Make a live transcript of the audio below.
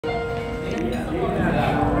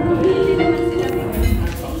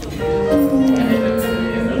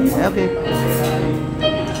Okay.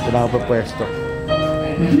 Wala ako pa pwesto.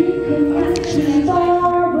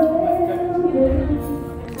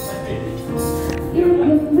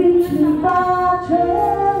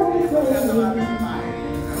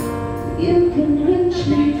 You can reach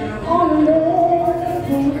me on a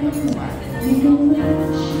level. You can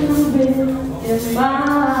reach me in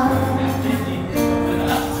mine.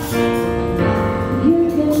 You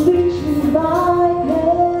can reach me by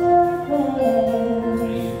heaven.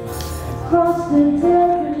 Cross the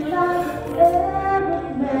desert like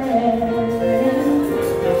every man.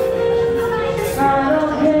 I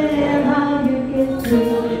don't care how you get to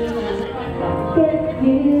get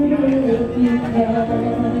here if you can.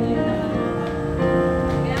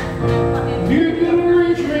 You can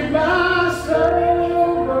reach me by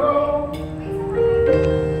solo,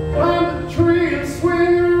 climb the tree and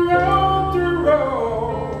swing road to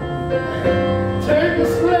road. Take a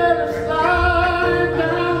sled and slide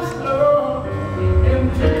down slow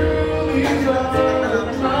into these arms of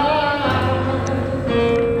mine.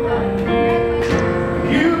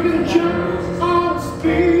 You can jump on a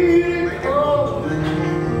speedy coast,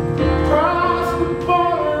 cross the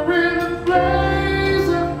border in the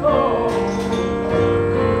blazing cold.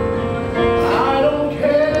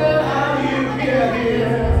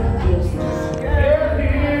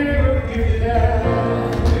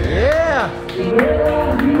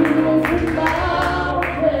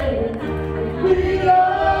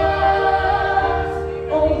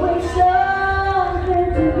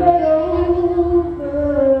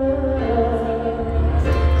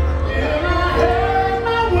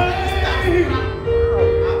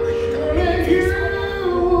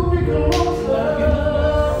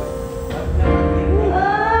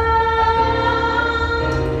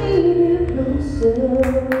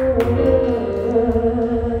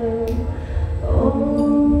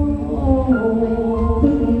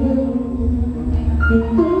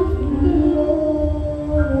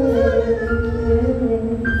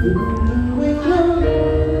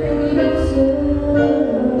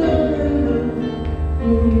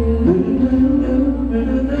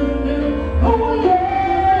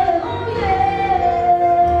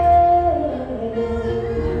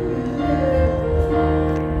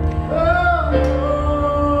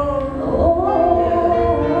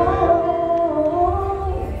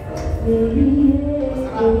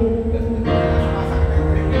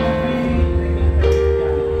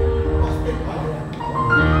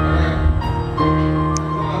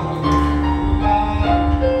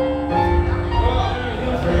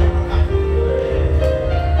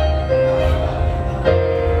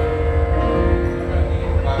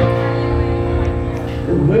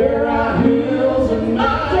 Where our hills and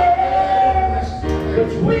mountains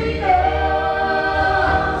between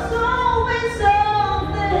us, always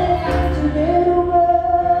something to get away.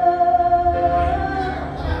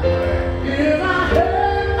 If I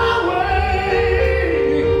had my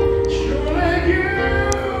way, surely you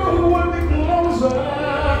would be closer.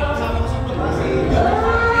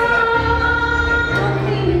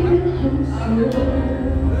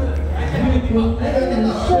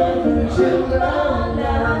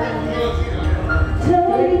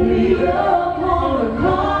 Take me up on a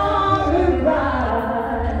car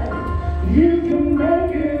ride. You can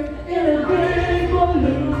make it in a big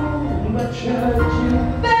balloon, but you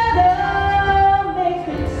better make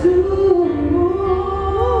it soon.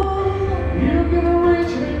 You can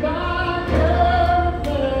reach me by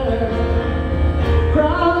caravan,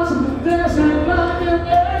 cross the desert like an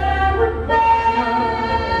Arab man.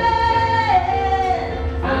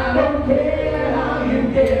 I don't care how you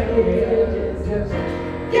get here, just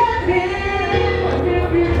get here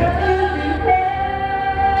if you can.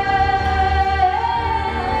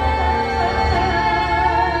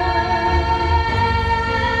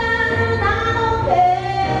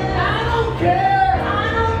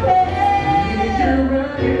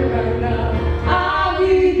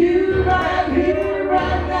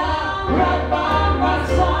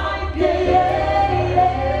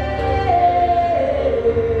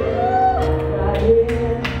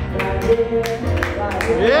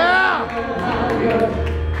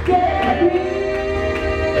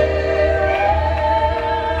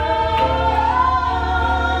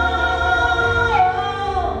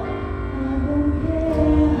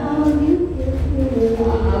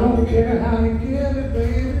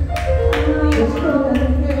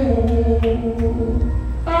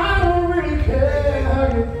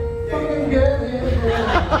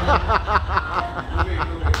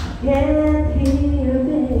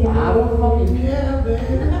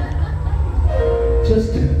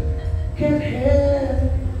 Just can't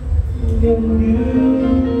have you.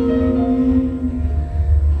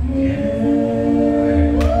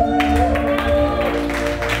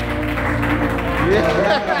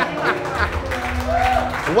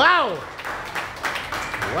 Wow!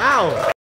 Wow!